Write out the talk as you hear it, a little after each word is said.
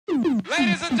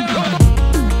Ladies and gentlemen.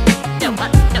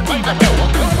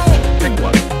 Pick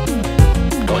one.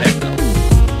 Go ahead, Bill.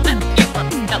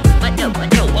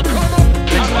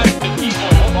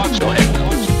 Go ahead.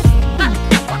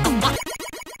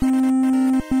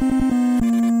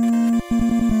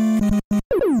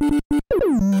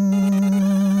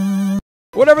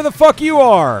 Whatever the fuck you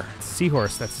are.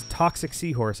 Seahorse. That's toxic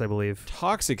seahorse, I believe.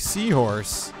 Toxic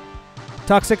seahorse.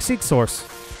 Toxic seahorse.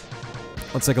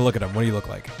 Let's take a look at him. What do you look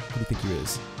like? What do you think he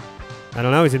is? I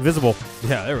don't know. He's invisible.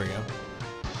 Yeah, there we go.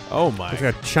 Oh my. He's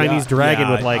like a Chinese God. dragon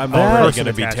Yeah, with like. I'm a already person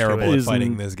gonna be attached to terrible it. at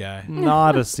fighting this guy.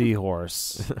 Not a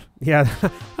seahorse. Yeah, I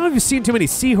don't know if you've seen too many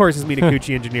seahorses,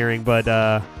 Minakuchi Engineering, but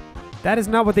that is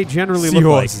not what they generally look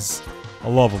like. Seahorses. I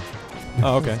love them.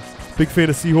 Oh, okay. Big fan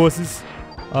of seahorses.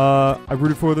 I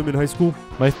rooted for them in high school.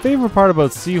 My favorite part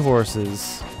about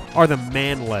seahorses... Are the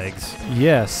man legs.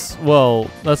 Yes. Well,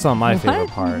 that's not my What? favorite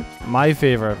part. My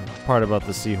favorite part about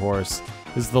the seahorse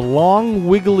is the long,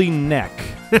 wiggly neck.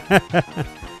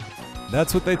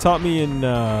 That's what they taught me in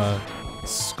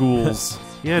Schools.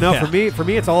 Yeah, no, Yeah. for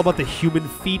me, it's all about the human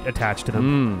feet attached to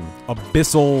them.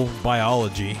 abyssal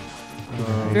biology.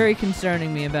 Very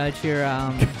concerning me about your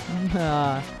pretty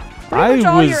I much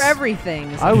all your was-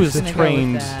 everythings. I I'm was just gonna go with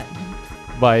trained that.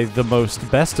 by the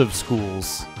most best of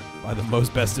schools. By the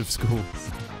most best of schools.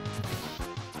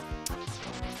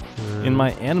 In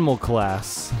my animal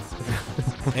class,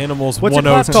 Animals What's your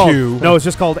class 102. called? No, it's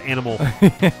just called Animal.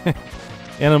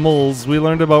 animals, we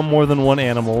learned about more than one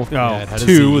animal. Yeah, it had a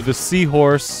Two, Z. the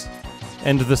seahorse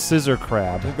and the scissor I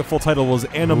crab. think the full title was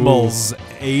Animals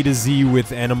A to Z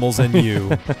with Animals and You.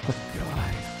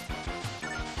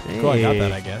 Cool, I got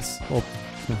that, I guess.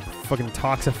 Fucking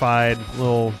toxified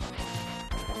little.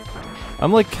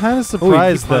 I'm like kind of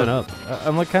surprised climbing that up.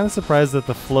 I'm like kind of surprised that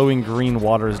the flowing green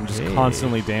water isn't just Hey.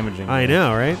 constantly damaging. I me.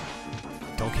 know, right?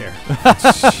 Don't care.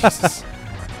 Jesus.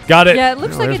 Got it. Yeah, it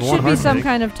looks No, like it there's one should be hard some thing.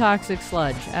 kind of toxic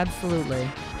sludge. Absolutely.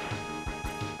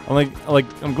 I'm like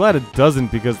I'm glad it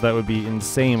doesn't because that would be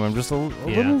insane. I'm just a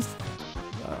Yeah. little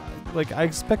like I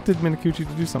expected Minakuchi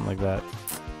to do something like that.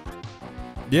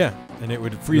 Yeah, and it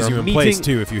would freeze You're you in place, meeting-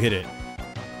 too, if you hit it.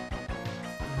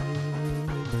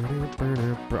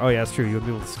 Oh yeah, that's true. You wouldn't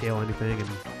be able to scale anything. And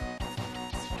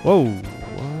whoa,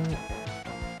 what?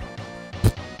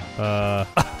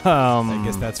 I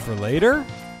guess that's for later?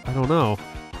 I don't know.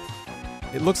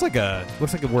 It looks like a...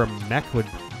 Looks like where a mech would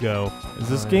go. Is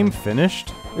this game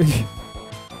finished?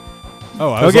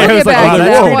 Oh, I was Okay, like, I was like, back oh, to the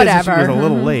that, screen whatever. was a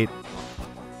little late.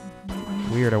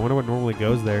 Weird. I wonder what normally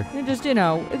goes there. You're just,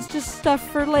 it's just stuff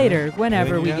for later,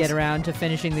 whenever we Anything get else? around to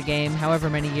finishing the game, however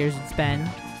many years it's been.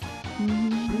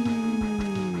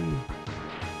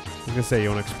 I was gonna say, you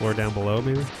want to explore down below,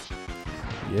 maybe?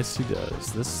 Yes, he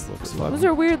does. This looks fun. Those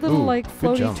are weird little, Ooh, like,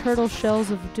 good floaty jump. turtle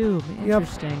shells of doom. Yep.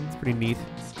 Interesting. It's pretty neat.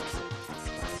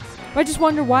 I just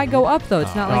wonder why go up, though.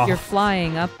 It's not like Oh. you're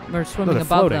flying up or swimming they're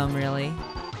above floating. them, really.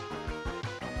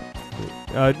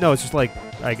 No, it's just like,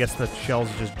 I guess the shells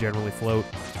just generally float.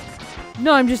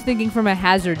 No, I'm just thinking from a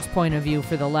hazard's point of view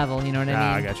for the level, you know what I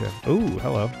I mean? gotcha. Ooh,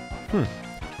 hello.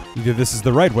 either this is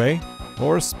the right way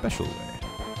or a special way.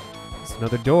 It's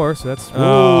another door, so that's...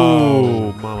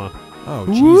 Oh. Whoa, mama. Oh,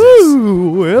 Jesus.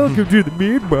 Woo! Welcome to the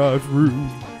mid-boss room.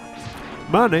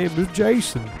 My name is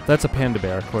Jason. That's a panda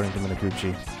bear, according to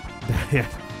Minakuchi. Yeah.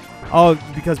 Oh,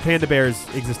 because panda bears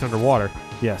exist underwater.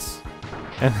 Yes.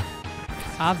 And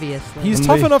Obviously. He's And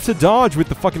tough they- enough to dodge with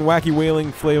the fucking wacky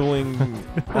wailing, flailing,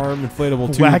 arm inflatable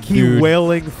tube, Wacky, dude.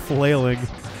 wailing, flailing.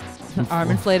 Arm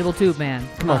inflatable tube man.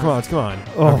 Come on, come on.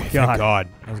 Oh, Okay, God. thank God.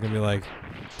 I was going to be like,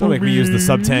 don't make me use the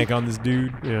sub-tank on this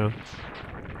dude. Yeah.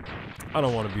 I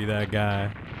don't want to be that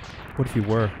guy. What if you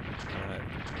were?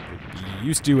 Be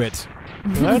used to it.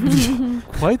 that's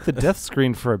quite the death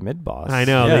screen for a mid-boss. I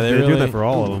know. Yeah, they're they doing really- that for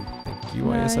all of them. Thank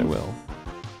you, yes, I will.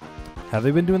 Have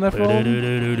they been doing that for all of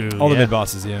them? All the Yeah.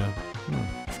 mid-bosses, yeah.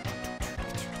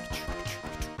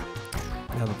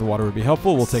 Now that the water would be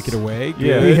helpful, we'll take it away.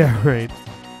 Yeah. Good. Yeah, right.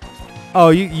 Oh,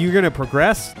 you're gonna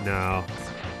progress? No.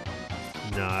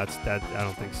 No, that's that. I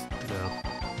don't think so. No.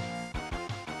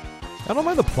 I don't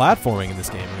mind the platforming in this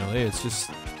game, really. It's just...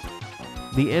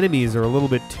 The enemies are a little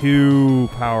bit too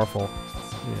powerful.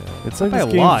 Yeah. It's like By this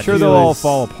a game lot. I'm sure they'll all feels-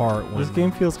 fall apart. When This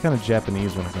game feels kind of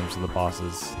Japanese when it comes to the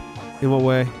bosses. In what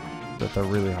way? That they're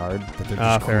really hard. That they're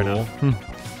Ah, just fair cruel.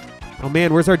 enough. Oh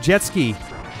man, where's our jet ski?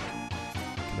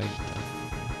 Can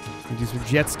Can we do some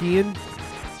jet skiing?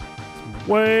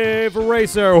 Wave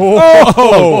racer.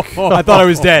 Oh! I thought I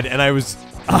was dead, and I was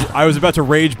about to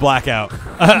rage blackout.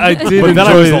 I did But then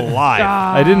I was enjoy. alive.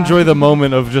 I did enjoy the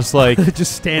moment of just like,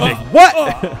 Just standing. what?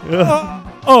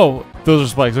 Oh, Those are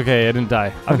spikes. Okay, I didn't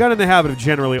die. I've got in the habit of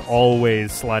generally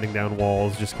always sliding down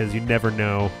walls just because you never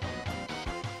know.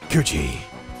 Coochie.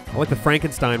 I like the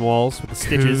Frankenstein walls with the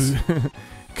stitches.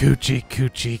 Coochie,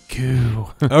 coochie, coo.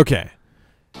 Okay.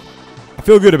 I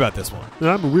feel good about this one.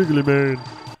 I'm a wiggly man.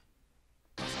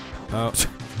 Oh.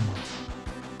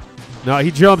 No,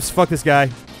 he jumps. Fuck this guy.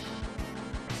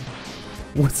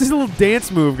 What's this little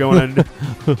dance move going on?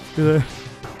 I'm gonna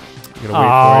wait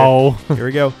Ow. for it. Here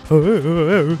we go.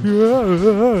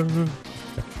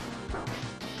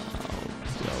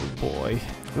 Oh, boy.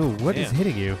 Ooh, what is Man.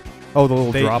 hitting you? Oh, the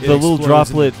little drop. It The little explodes and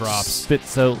droplet drops.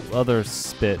 spits out other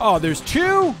spit. Oh, there's 2?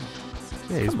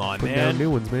 Yeah, he's Come on, putting man. down new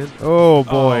ones, man. Oh,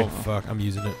 boy. Oh, fuck. I'm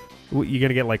using it. You're going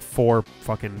to get like 4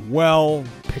 fucking Well,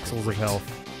 pixels of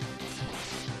health.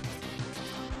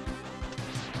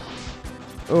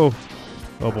 Oh.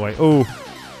 Oh, boy. Oh.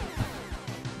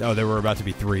 oh, there were about to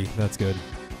be 3. That's good.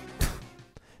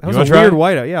 That was wanna a try? weird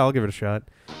whiteout. Yeah, I'll give it a shot.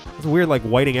 It's weird, like,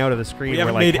 whiting out of the screen. We where,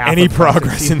 haven't like, made half any of the fucking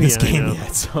progress in this yeah, I game know.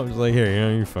 yet, so I'm just like,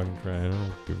 here, you fucking try it.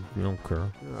 I don't care.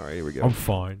 All right, here we go. I'm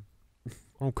fine. I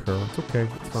don't care. It's okay.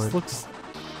 It's fine. This looks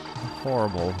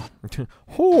horrible.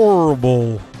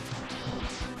 Horrible.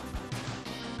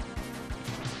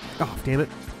 Oh, damn it.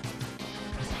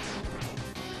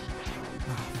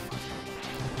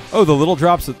 Oh, the little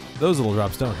drops. Those little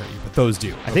drops don't hurt you, but those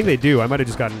do. I think they do. I might have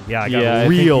just gotten. Yeah, I got Yeah, I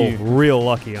think real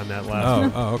lucky on that last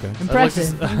one. Oh, okay.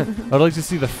 Impressive. I'd like to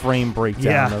see the frame breakdown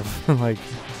Yeah. of like.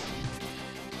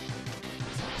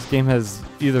 This game has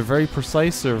either very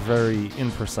precise or very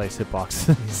imprecise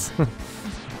hitboxes.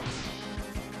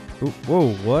 Ooh,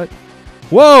 whoa, what?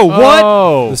 Whoa, what?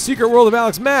 Oh, The Secret World of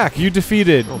Alex Mack. you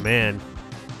defeated. Oh, man.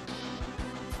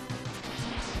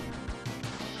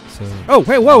 So, Oh,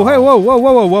 hey, whoa, hey, whoa, whoa,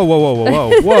 whoa, whoa, whoa, whoa,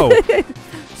 whoa, whoa, whoa.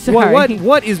 Sorry.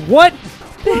 What is what?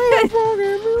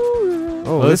 Oh,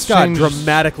 Well, this this got changed-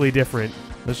 dramatically different.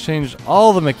 Let's change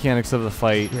all the mechanics of the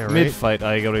fight. Yeah, right. Mid-fight,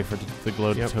 I gotta wait for the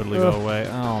glow Yep. to totally Ugh. go away.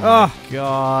 Oh my Ugh.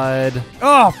 god.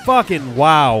 Oh, fucking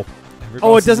wow. every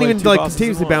Oh, boss it doesn't is even two like bosses in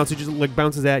continuously one. bounce. It just like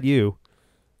bounces at you.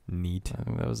 Neat. I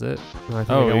think that was it. I think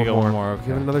Oh, I you got one more. Give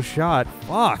it Okay. another shot.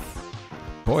 Fuck.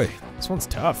 Boy, this one's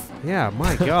tough. Yeah,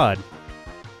 my god.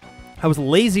 I was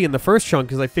lazy in the first chunk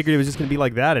because I figured it was just going to be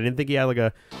like that. I didn't think he had like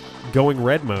a going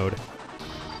red mode.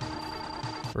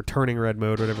 Or turning red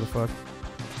mode, whatever the fuck.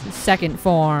 Second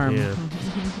form. Yeah.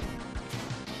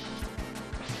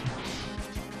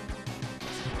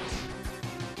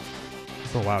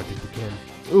 Oh, wow, it did it again.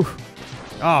 Ooh.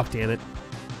 Oh, damn it.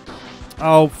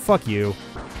 Oh, fuck you.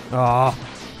 Oh.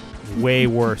 Way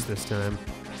worse this time.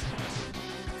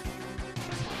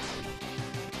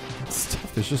 It's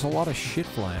tough. There's just a lot of shit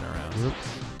flying around.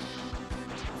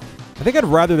 I think I'd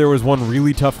rather there was one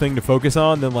really tough thing to focus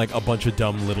on than like a bunch of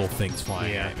dumb little things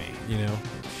flying Yeah. at me. You know.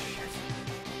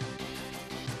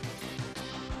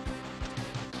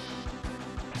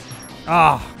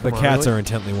 Ah, The cats are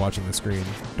intently watching the screen.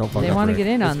 Don't fuck They up, want to Rick. get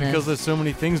in It's on because this. there's so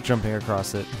many things jumping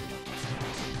across it.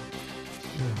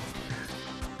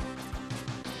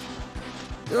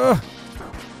 Ugh.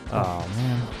 Oh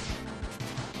man.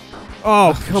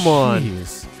 Oh, come on.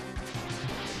 Jeez.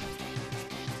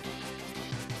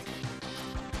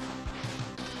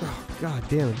 God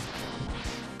damn it.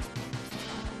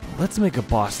 Let's make a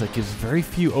boss that gives very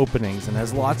few openings and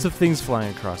has lots of things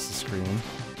flying across the screen.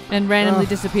 And randomly Ugh.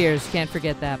 disappears. Can't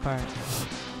forget that part.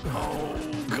 Oh,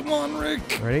 come on,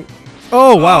 Rick. Ready?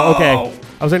 Oh, wow, okay.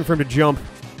 I was waiting for him to jump.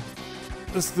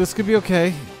 This could be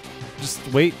okay. Just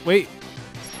wait.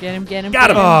 Get him, get him. Got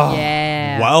get him. him. Oh.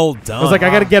 Yeah. Well done. I was like,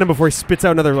 I gotta get him before he spits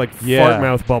out another, like, Yeah. fart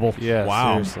mouth bubble. Yeah,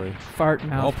 Wow. seriously. Fart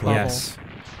mouth Well bubble. played. Yes.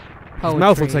 Poetry. His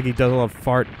mouth looks like he does a lot of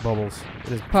fart bubbles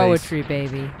in his face. Poetry,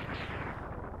 baby.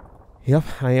 Yep,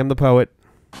 I am the poet.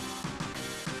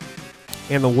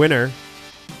 And the winner.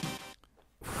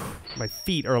 My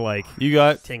feet are, like, You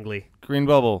got tingly. green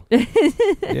bubble.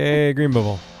 Yay, green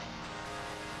bubble.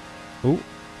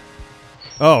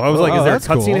 Oh, I was like, Oh, is there a that's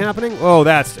cutscene cool. happening? Oh,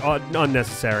 that's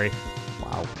unnecessary.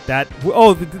 Wow. That.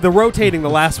 Oh, the rotating the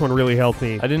last one really helped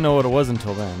me. I didn't know what it was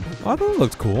until then. Oh, I thought it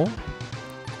looked cool.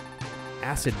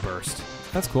 Acid burst.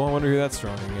 That's cool. I wonder who that's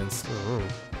strong against.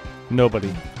 Nobody.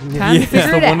 Time Yeah. to It's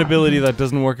figure the it one out. ability that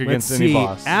doesn't work against Let's any see.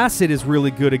 boss. Acid is really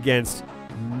good against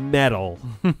metal.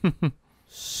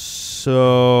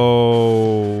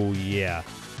 So yeah.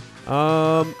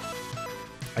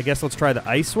 I guess let's try the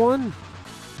ice one.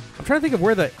 I'm trying to think of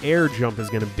where the air jump is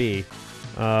going to be.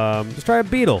 Let's try a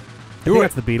beetle. I think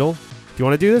that's the beetle. Do you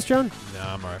want to do this, John? No,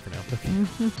 I'm alright for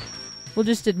now. We'll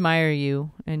just admire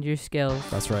you and your skills.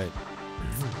 That's right.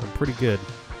 I'm pretty good,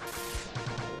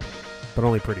 but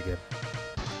only pretty good.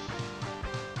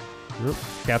 Oop.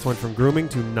 Cats went from grooming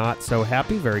to not so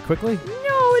happy very quickly.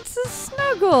 No, it's a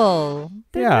snuggle.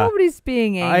 Yeah. Nobody's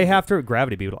being angry. I have to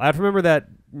gravity beetle. I have to remember that.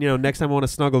 Next time I want to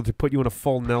snuggle, to put you in a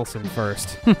full Nelson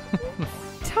first.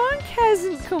 Tonk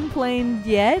hasn't complained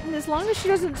yet, and as long as she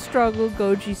doesn't struggle,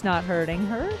 Goji's not hurting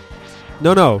her.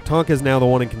 No. Tonk is now the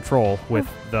one in control with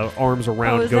the arms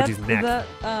around is Goji's that, neck.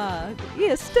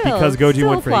 Yeah, still. Because it Goji still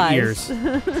went for the applies.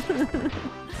 ears.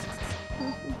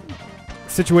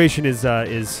 Situation is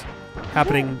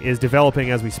happening, is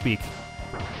developing as we speak.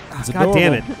 It's God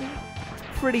damn it.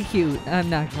 Pretty cute, I'm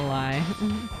not gonna lie.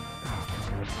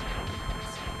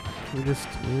 Can we just...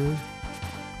 is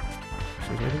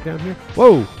there anything down here?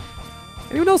 Whoa!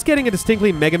 Anyone else getting a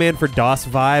distinctly Mega Man for DOS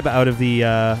vibe out of the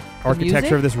architecture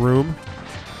music? of this room?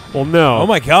 Well, no. Oh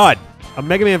my god. A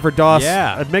Mega Man for DOS.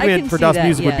 Yeah. A Mega I Man can for see DOS that,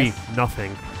 music would be yes.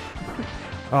 nothing.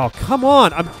 Oh, come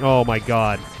on! Oh my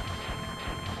god.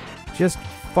 Just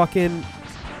fucking...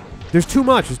 There's too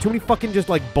much. There's too many fucking just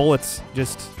like bullets.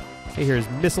 Just... Hey, here's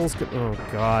missiles. Oh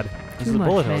god. This Too is a much,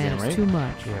 bullet hell man. game, It's right? too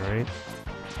much. Yeah, right.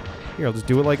 Here, I'll just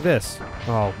do it like this.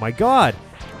 Oh my god.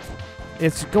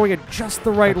 It's going at just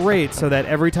the right rate so that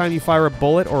every time you fire a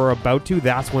bullet or are about to,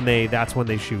 that's when they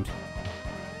shoot.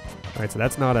 All right, so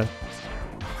that's not a...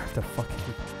 I have to fucking...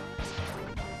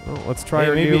 Oh, let's try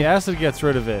our Maybe new... acid gets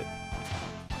rid of it.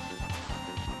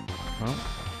 Well,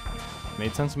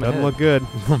 made sense in my Doesn't head. look good.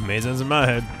 Made sense in my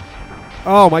head.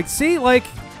 Oh my... See, like...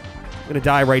 I'm gonna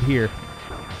die right here.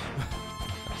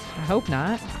 I hope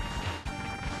not.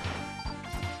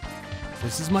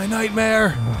 This is my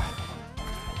nightmare.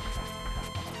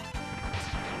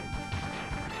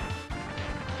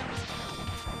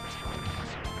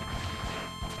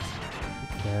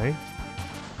 Okay.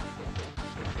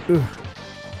 Ugh.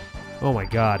 Oh my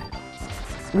god.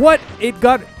 What? It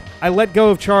got... I let go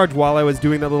of charge while I was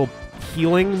doing that little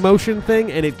healing motion thing,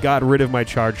 and it got rid of my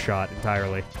charge shot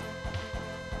entirely.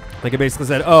 Like, it basically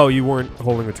said, oh, you weren't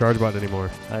holding the charge button anymore.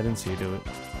 I didn't see you do it.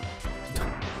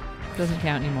 Doesn't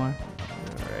count anymore.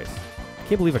 Alright. I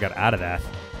can't believe I got out of that.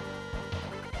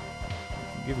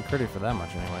 I'll give you credit for that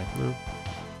much anyway.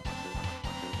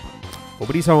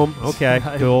 Nobody's home. Okay,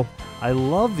 I- cool. I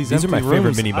love these These are empty my favorite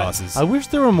rooms. mini bosses. I wish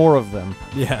there were more of them.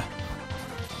 Yeah.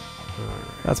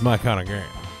 That's my kind of game.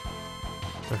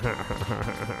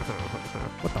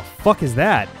 What the fuck is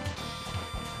that?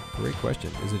 Great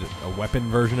question. Is it a weapon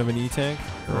version of an E-tank?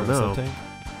 I Or don't a know. sub-tank?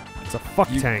 It's a fuck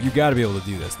tank. You gotta be able to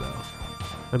do this, though.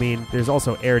 I mean, there's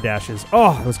also air dashes.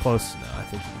 Oh, that was close. No, I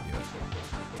think you can do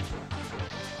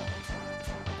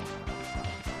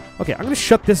it. Okay, I'm gonna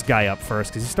shut this guy up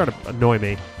first because he started to annoy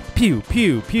me. Pew,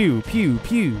 pew, pew, pew,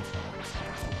 pew.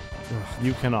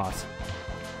 You cannot.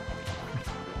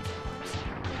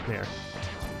 There.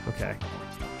 Okay.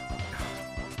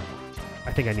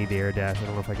 I think I need the air dash. I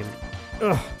don't know if I can.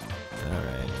 Ugh.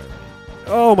 Alright.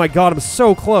 Oh my god, I'm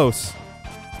so close.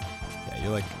 Yeah,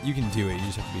 you're like, you can do it. You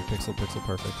just have to be pixel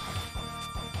perfect.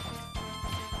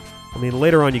 I mean,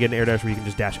 later on you get an air dash where you can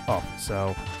just dash up,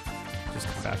 so just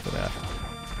come back to that.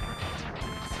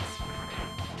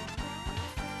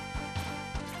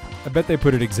 I bet they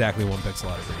put it exactly 1 pixel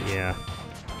out of range. Yeah.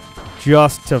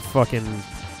 Just to fucking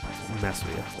mess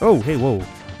with you. Oh, hey, whoa.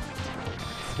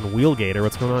 Fucking wheel gator,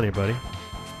 what's going on here, buddy?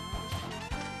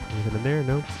 Anything in there?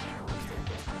 No?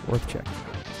 Worth checking.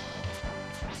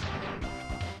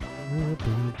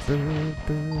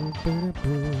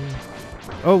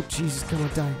 Oh, Jesus, come on,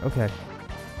 die. Okay.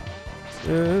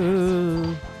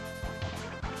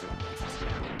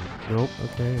 Nope,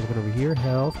 okay, looking over here.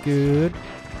 Health, good.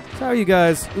 So how are you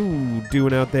guys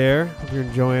doing out there? Hope you're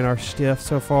enjoying our stuff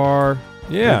so far.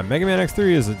 Yeah, Mega Man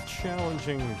X3 is a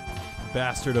challenging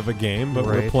bastard of a game, but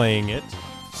we're Right. playing it.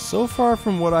 So far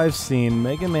from what I've seen,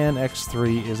 Mega Man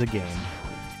X3 is a game.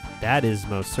 That is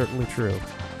most certainly true.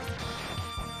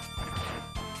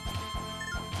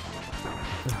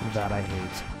 That I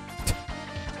hate.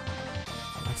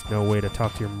 That's no way to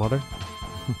talk to your mother.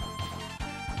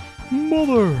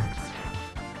 Mother!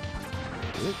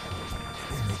 There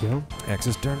we go.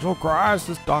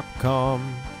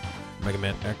 Existentialcrisis.com. Mega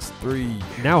Man X3.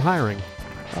 Now hiring.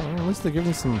 Oh, at least they're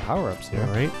giving some power-ups here.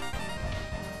 All right.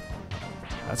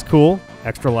 That's cool.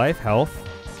 Extra life, health.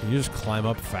 Can you just climb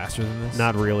up faster than this?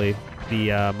 Not really.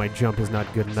 The my jump is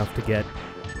not good enough to get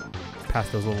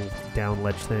past those little down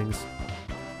ledge things.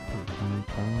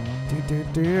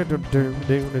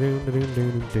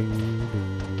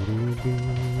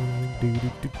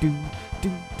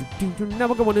 Now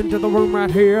we're going into the room right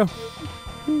here.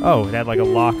 Oh, it had like a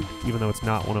lock, even though it's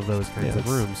not one of those kinds of it's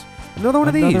rooms. Another one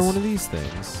of these. Another one of these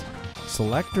things.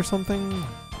 Select or something?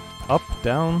 Up,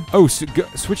 down. Oh,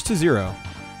 switch to 0.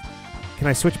 Can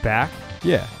I switch back?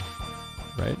 Yeah.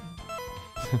 right?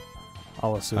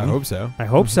 I'll assume. I hope so. I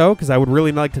hope so, because I would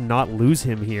really like to not lose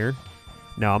him here.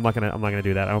 No, I'm not gonna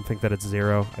do that. I don't think that it's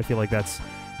 0. I feel like that's.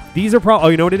 These are probably. Oh,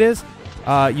 you know what it is?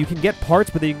 You can get parts,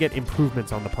 but then you can get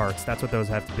improvements on the parts. That's what those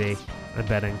have to be. I'm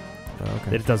betting.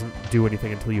 Okay. It doesn't do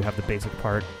anything until you have the basic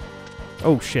part.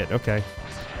 Oh shit. Okay.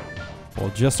 Well,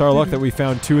 just our luck that we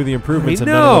found 2 of the improvements I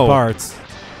and none of know. the parts.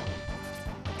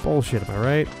 Bullshit. Am I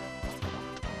right?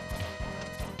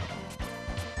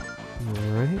 All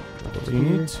right. Do you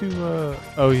need to?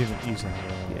 Oh, you use that.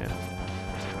 Yeah.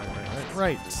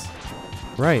 Right.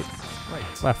 Right.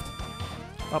 Right. Left.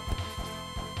 Up.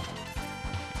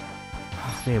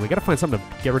 Man, we gotta find something to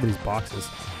get rid of these boxes.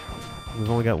 We've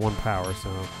only got 1 power, so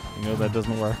You know that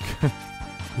doesn't work.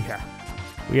 yeah.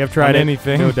 We have tried On it.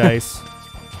 anything. No dice.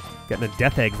 Getting a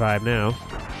Death Egg vibe now.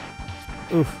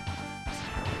 Oof.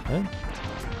 What?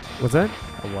 What's that?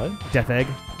 A what? Death Egg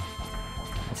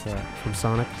What's that? from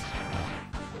Sonic.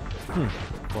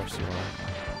 Of course you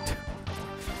are.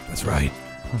 That's right.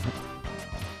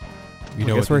 You I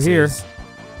know guess what we're this here. is.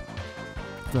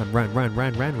 Run.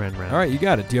 All right, you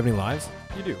got it. Do you have any lives?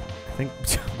 You do. I think.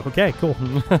 Okay, cool. Do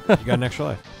You got an extra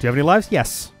life. you have any lives?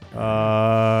 Yes.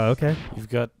 Okay. You've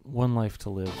got 1 life to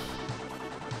live.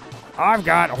 I've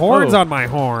got horns Oh. on my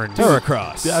horns.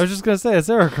 Terracross. Yeah, I was just gonna say it's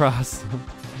Heracross.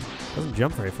 Doesn't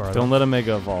jump very far. Don't let a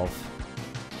Mega evolve.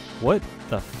 What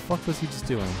the fuck was he just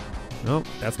doing? Nope,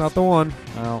 that's not the one.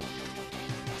 Well,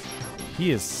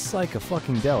 he is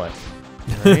psycho-fucking-delic.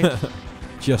 Right?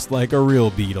 Just like a real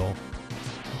beetle.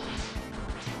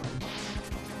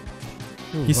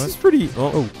 Ooh, He's what? just pretty.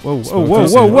 Oh, whoa, Smoke whoa,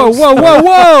 this whoa, and whoa, looks. whoa,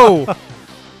 whoa, whoa!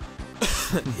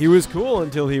 He was cool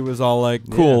until he was all like,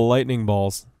 cool Yeah. lightning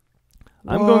balls.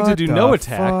 I'm going to What do the no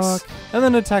attacks, fuck? and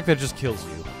then an attack that just kills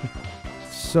you.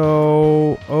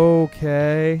 So,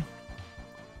 okay.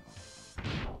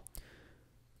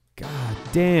 God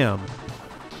damn.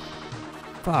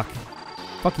 Fuck.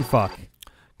 Fucky fuck.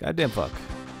 Goddamn fuck.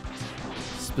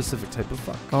 Specific type of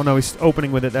fuck. Oh no, he's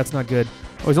opening with it. That's not good.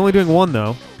 Oh, he's only doing 1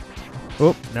 though.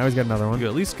 Oh, now he's got another one. You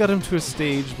at least got him to a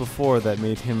stage before that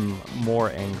made him more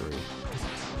angry.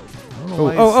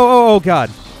 Oh, God.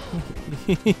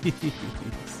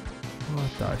 What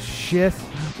the shit?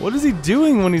 What is he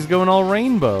doing when he's going all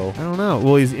rainbow? I don't know.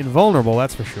 Well, he's invulnerable,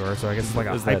 that's for sure. So I guess it's like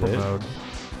a Is that hyper it? mode.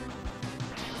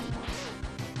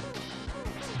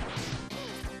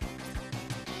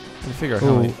 Trying to figure out how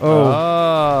Ooh, many. oh.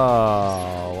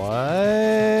 Oh, what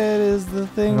is the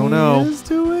thing don't know. he is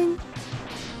doing?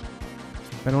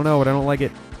 I don't know, but I don't like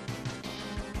it.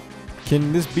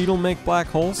 Can this beetle make black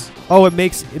holes? Oh, it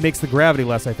makes the gravity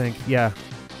less, I think. Yeah.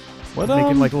 What?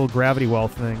 Making like a little gravity well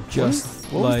thing. Just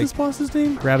what was like. this boss's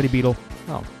name? Gravity beetle.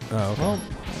 Oh, okay. Well,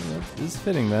 that is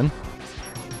fitting then.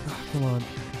 Come on.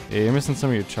 Yeah, you're missing some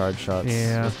of your charge shots.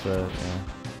 Yeah. With the,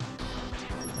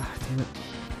 Ah, damn it.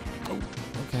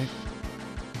 Okay.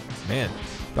 Man,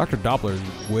 Dr. Doppler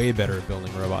is way better at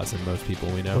building robots than most people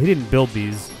we know. Well, he didn't build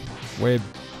these.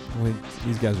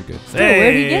 These guys are good. Still,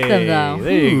 where'd he get them, though?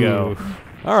 There you go.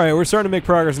 All right, we're starting to make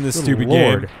progress in this Good stupid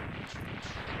Lord. game.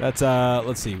 That's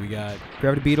let's see, we got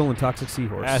Gravity beetle and toxic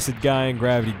seahorse. acid guy and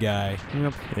gravity guy.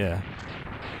 Yep. Yeah.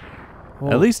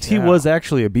 Oh, At least he yeah. was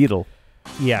actually a beetle.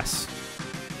 Yes.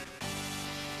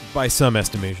 By some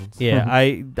estimations. Yeah,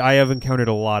 I have encountered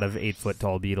a lot of 8-foot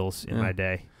tall beetles in Yeah. my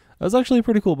day. That was actually a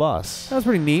pretty cool boss. That was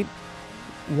pretty neat.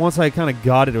 Once I kind of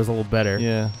got it, it was a little better.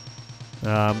 Yeah.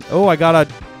 Oh, I got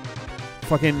a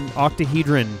fucking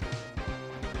octahedron.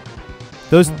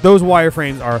 Those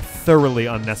wireframes are thoroughly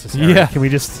unnecessary. Yeah. Can we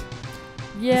just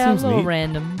Yeah, a seems little neat.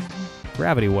 random.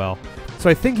 gravity well? So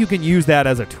I think you can use that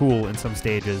as a tool in some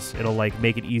stages. It'll like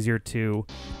make it easier to.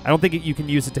 I don't think you can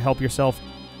use it to help yourself.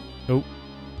 Oh,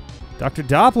 Dr.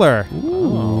 Doppler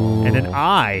Ooh. and an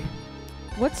eye.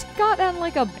 What's got on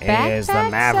like a backpack Here's the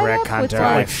Maverick setup with Hunter like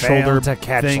I like, shoulder failed to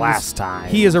catch things. last time.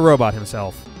 He is a robot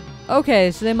himself. Okay,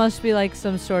 so they must be like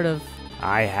some sort of.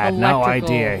 I had no electrical-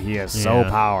 idea he is so Yeah.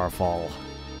 powerful.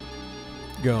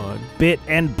 Go on. Bit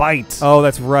and bite. Oh,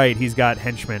 that's right. He's got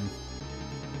henchmen.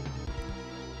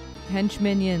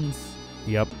 henchminions.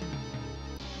 Yep.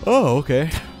 Oh, okay.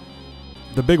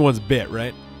 The big one's bit,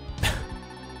 right?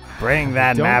 Bring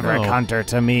that don't Maverick know. Hunter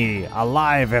to me,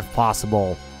 alive if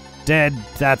possible. Dead,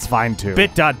 that's fine too.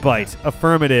 Bit.bite.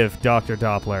 Affirmative, Dr.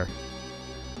 Doppler.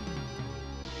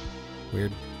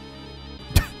 Weird.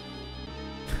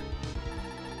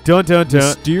 Dun dun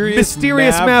dun.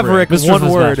 Mysterious Maverick. Mr.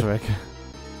 One word.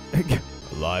 Fitzpatrick.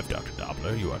 Alive, Dr.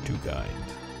 Doppler. You are too kind.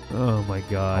 Oh my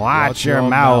god. Watch Watch your your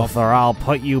mouth, mouth. or I'll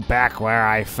put you back where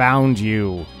I found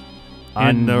you.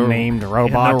 unnamed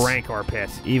robot. In the Rancor pit.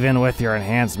 Even with your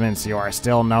enhancements, you are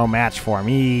still no match for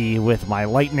me with my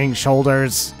lightning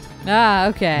shoulders. Ah,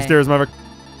 okay. Mysterious Maverick.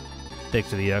 Thanks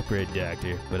to the upgrade,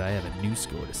 Doctor, but I have a new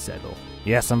score to settle.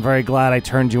 Yes, I'm very glad I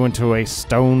turned you into a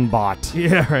stone bot.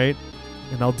 Yeah, right.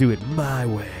 And I'll do it my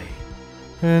way.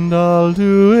 And I'll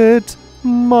do it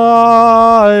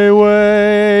my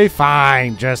way.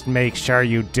 Fine, just make sure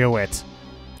you do it.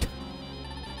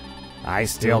 I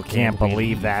still can't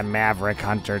believe that Maverick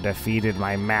Hunter defeated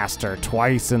my master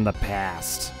twice in the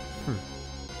past.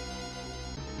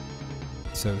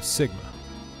 So Sigma.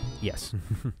 Yes.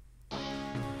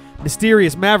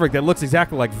 Mysterious Maverick that looks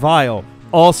exactly like Vile.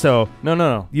 Also,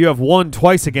 No. you have won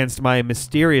twice against my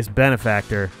mysterious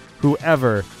benefactor,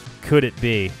 whoever could it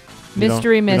be.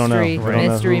 Mystery, we don't know. mystery, We don't know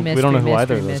mystery, who- mystery. we don't know who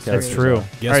either of mystery, those mystery. characters That's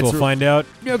true. Guess All right, we'll so- find out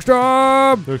Next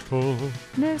time! next time.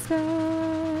 Next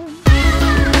time.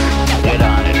 Get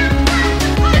on it.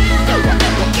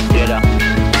 Get up.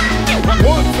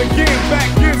 Once again, back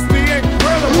is the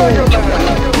incredible.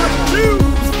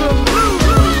 Refuse to lose.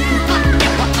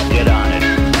 Get on it.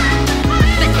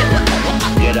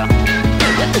 Get up.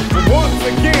 Once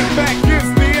again, back is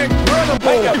the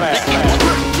incredible.